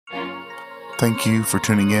Thank you for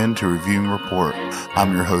tuning in to Reviewing Report.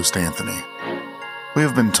 I'm your host, Anthony. We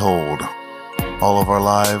have been told all of our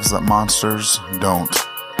lives that monsters don't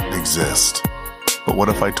exist. But what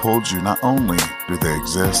if I told you not only do they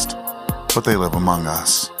exist, but they live among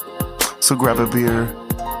us? So grab a beer,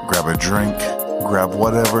 grab a drink, grab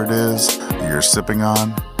whatever it is you're sipping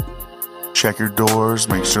on, check your doors,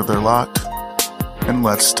 make sure they're locked, and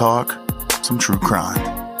let's talk some true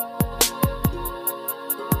crime.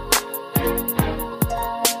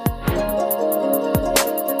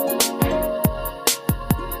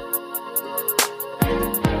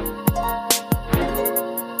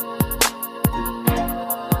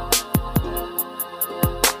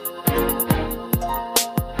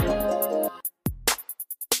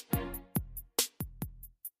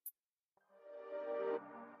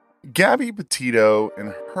 Gabby Petito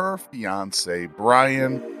and her fiance,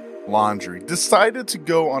 Brian Laundrie, decided to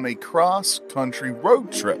go on a cross-country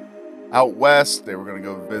road trip out west. They were going to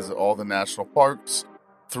go visit all the national parks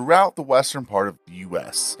throughout the western part of the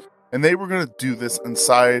U.S. And they were going to do this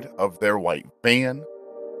inside of their white van.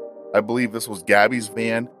 I believe this was Gabby's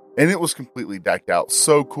van, and it was completely decked out.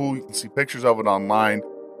 So cool. You can see pictures of it online.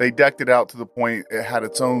 They decked it out to the point it had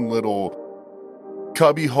its own little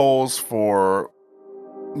cubby holes for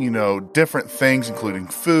different things, including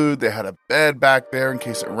food. They had a bed back there in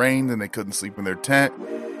case it rained and they couldn't sleep in their tent.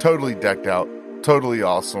 Totally decked out. Totally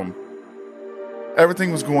awesome.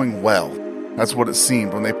 Everything was going well. That's what it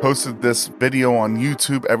seemed. When they posted this video on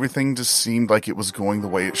YouTube, everything just seemed like it was going the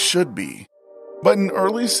way it should be. But in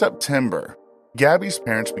early September, Gabby's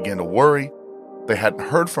parents began to worry. They hadn't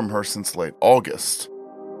heard from her since late August.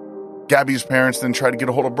 Gabby's parents then tried to get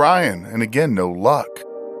a hold of Brian, and again, no luck.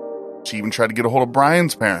 She even tried to get a hold of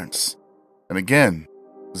Brian's parents, and again,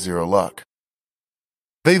 zero luck.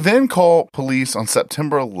 They then call police on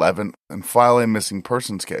September 11th and file a missing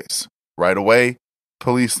persons case. Right away,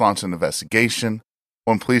 police launch an investigation.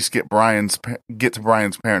 When police get to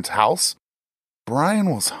Brian's parents' house, Brian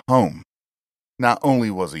was home. Not only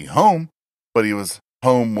was he home, but he was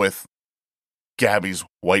home with Gabby's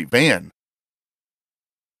white van.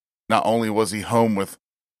 Not only was he home with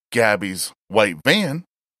Gabby's white van,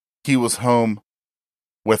 he was home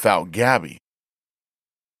without Gabby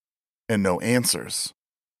and no answers.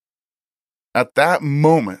 At that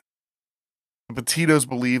moment, the Petitos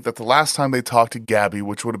believed that the last time they talked to Gabby,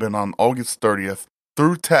 which would have been on August 30th,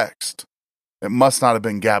 through text, it must not have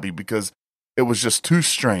been Gabby because it was just too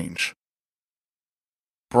strange.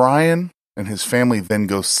 Brian and his family then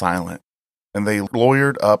go silent, and they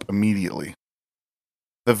lawyered up immediately.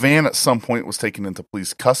 The van at some point was taken into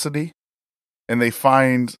police custody, and they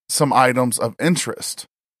find some items of interest.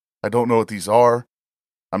 I don't know what these are.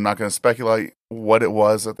 I'm not going to speculate what it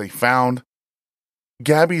was that they found.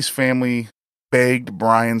 Gabby's family begged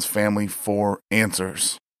Brian's family for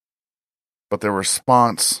answers, but their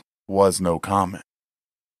response was no comment.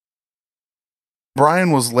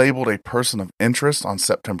 Brian was labeled a person of interest on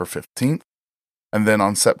September 15th, and then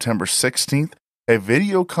on September 16th, a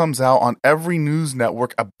video comes out on every news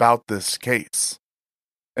network about this case.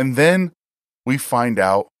 And then we find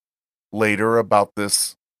out later about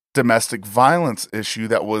this domestic violence issue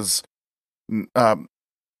that was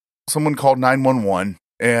someone called 911,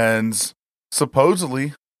 and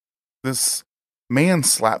supposedly this man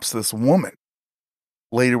slaps this woman.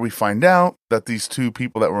 Later we find out that these two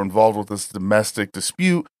people that were involved with this domestic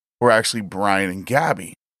dispute were actually Brian and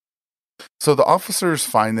Gabby. So the officers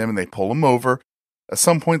find them and they pull them over. At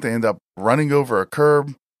some point they end up running over a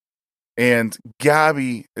curb, and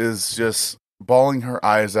Gabby is just bawling her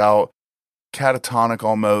eyes out, catatonic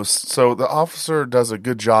almost. So the officer does a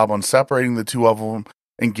good job on separating the two of them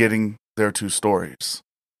and getting their two stories.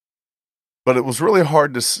 But it was really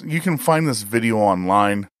hard to... You can find this video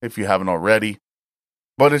online if you haven't already.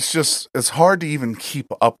 But it's hard to even keep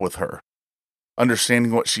up with her,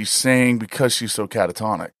 understanding what she's saying because she's so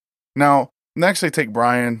catatonic. Now, next they take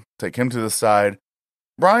Brian, take him to the side.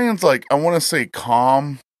 Brian's I want to say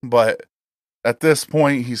calm, but at this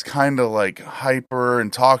point, he's kind of hyper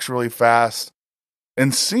and talks really fast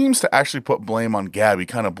and seems to actually put blame on Gabby,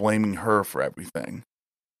 kind of blaming her for everything.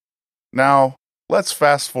 Now, let's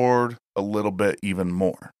fast forward a little bit even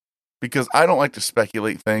more, because I don't like to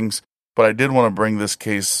speculate things, but I did want to bring this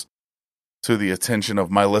case to the attention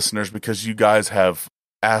of my listeners because you guys have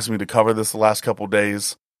asked me to cover this the last couple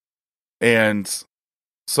days. And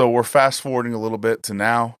so we're fast forwarding a little bit to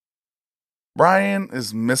now. Brian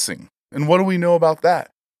is missing. And what do we know about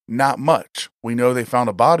that? Not much. We know they found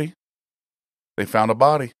a body. They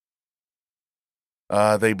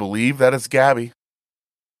believe that it's Gabby.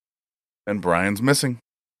 And Brian's missing.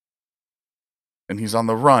 And he's on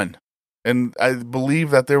the run. And I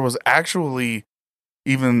believe that there was actually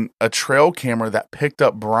even a trail camera that picked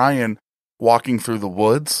up Brian walking through the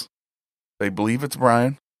woods. They believe it's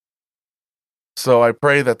Brian. So I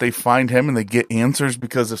pray that they find him and they get answers,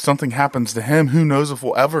 because if something happens to him, who knows if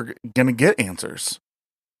we'll ever gonna get answers.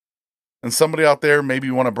 And somebody out there, maybe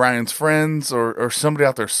one of Brian's friends or somebody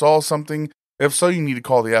out there saw something. If so, you need to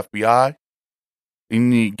call the FBI. You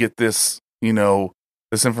need to get this,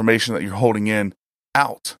 this information that you're holding in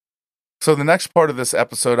out. So the next part of this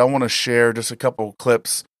episode, I want to share just a couple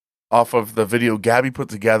clips off of the video Gabby put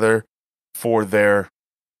together for their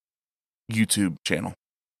YouTube channel.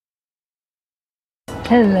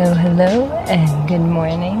 Hello, and good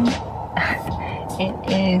morning. It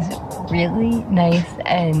is really nice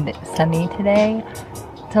and sunny today.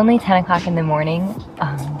 It's only 10 o'clock in the morning,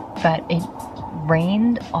 but it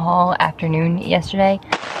rained all afternoon yesterday. Oh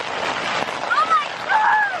my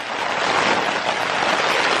God!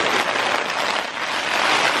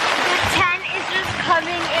 The tent is just coming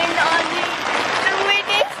in on me. The wind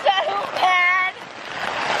is so bad.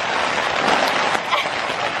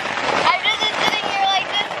 I've just been sitting here like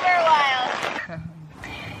this for a while.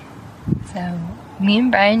 So, me and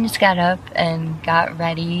Brian just got up and got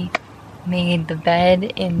ready, made the bed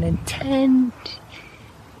in the tent,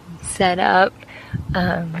 set up.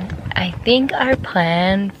 I think our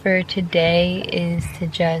plan for today is to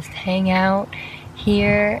just hang out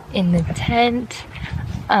here in the tent.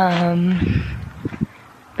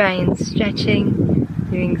 Brian's stretching,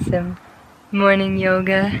 doing some morning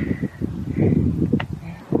yoga.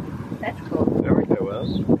 That's cool. That worked out well.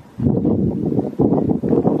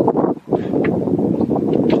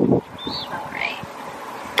 Alright.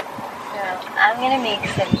 So I'm gonna make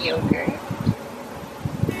some yogurt.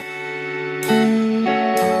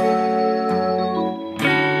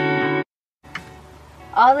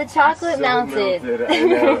 All the chocolate melted. I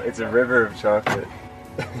know, it's a river of chocolate.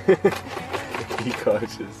 Be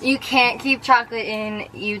cautious. You can't keep chocolate in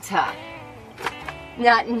Utah.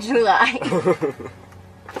 Not in July.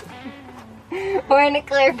 Or in a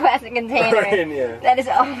clear plastic container Yeah. that is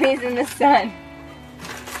always in the sun.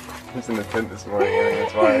 I was in the tent this morning, I think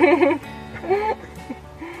that's why.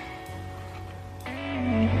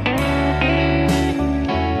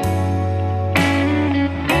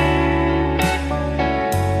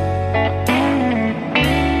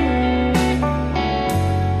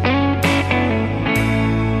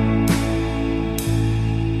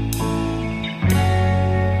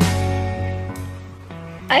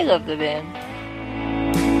 I love the band.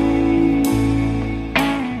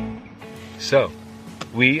 So,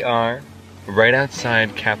 we are right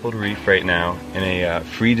outside Capitol Reef right now in a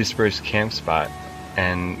free dispersed camp spot.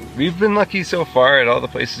 And we've been lucky so far at all the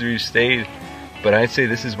places we've stayed, but I'd say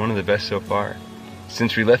this is one of the best so far.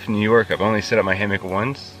 Since we left New York, I've only set up my hammock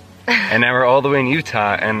once, and now we're all the way in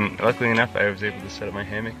Utah, and luckily enough, I was able to set up my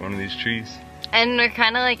hammock in one of these trees. And we're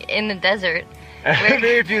kind of like in the desert.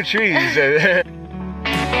 Very few trees.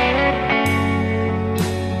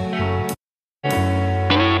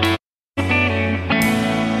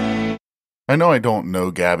 I know I don't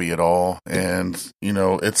know Gabby at all, and,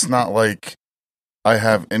 it's not like I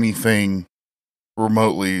have anything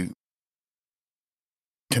remotely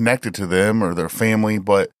connected to them or their family,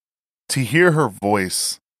 but to hear her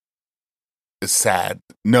voice is sad,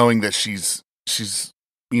 knowing that she's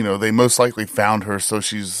they most likely found her, so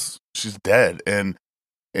she's dead, and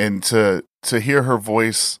to hear her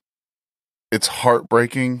voice, it's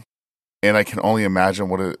heartbreaking, and I can only imagine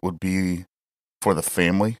what it would be for the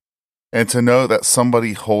family. And to know that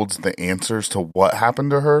somebody holds the answers to what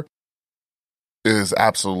happened to her is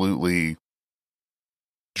absolutely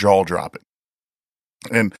jaw-dropping.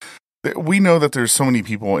 And we know that there's so many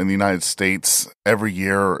people in the United States every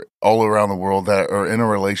year, all around the world, that are in a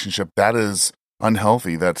relationship that is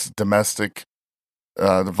unhealthy, that's domestic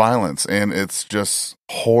violence, and it's just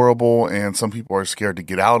horrible, and some people are scared to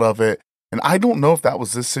get out of it. And I don't know if that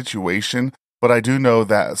was this situation, but I do know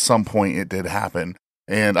that at some point it did happen.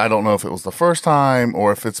 And I don't know if it was the first time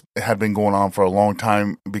or if it had been going on for a long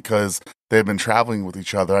time because they had been traveling with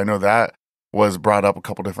each other. I know that was brought up a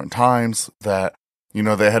couple different times, that,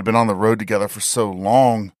 they had been on the road together for so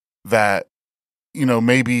long that,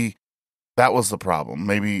 maybe that was the problem.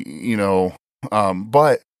 Maybe,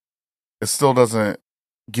 but it still doesn't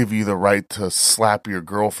give you the right to slap your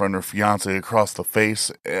girlfriend or fiance across the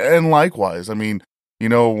face. And likewise, a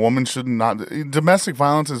woman should not, domestic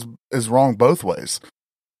violence is wrong both ways.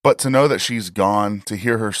 But to know that she's gone, to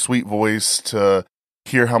hear her sweet voice, to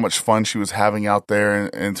hear how much fun she was having out there,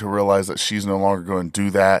 and to realize that she's no longer going to do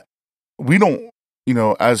that. We don't,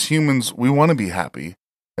 as humans, we want to be happy.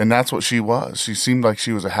 And that's what she was. She seemed like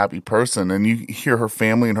she was a happy person. And you hear her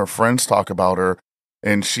family and her friends talk about her,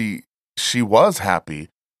 and she was happy.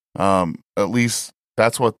 At least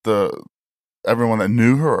that's what everyone that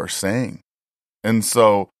knew her are saying. And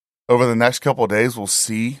so over the next couple of days, we'll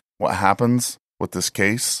see what happens with this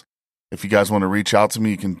case. If you guys want to reach out to me,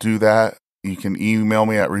 you can do that. You can email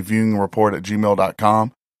me at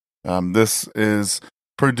reviewingreport@gmail.com. This is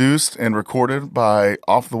produced and recorded by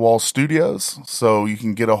Off the Wall Studios, so you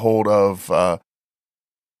can get a hold of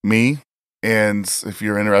me. And if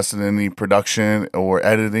you're interested in any production or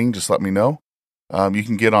editing, just let me know. You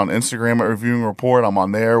can get on Instagram at Reviewing Report. I'm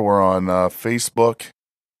on there. We're on Facebook.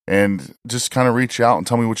 And just kind of reach out and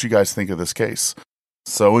tell me what you guys think of this case.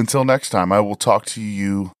 So until next time, I will talk to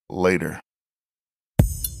you later.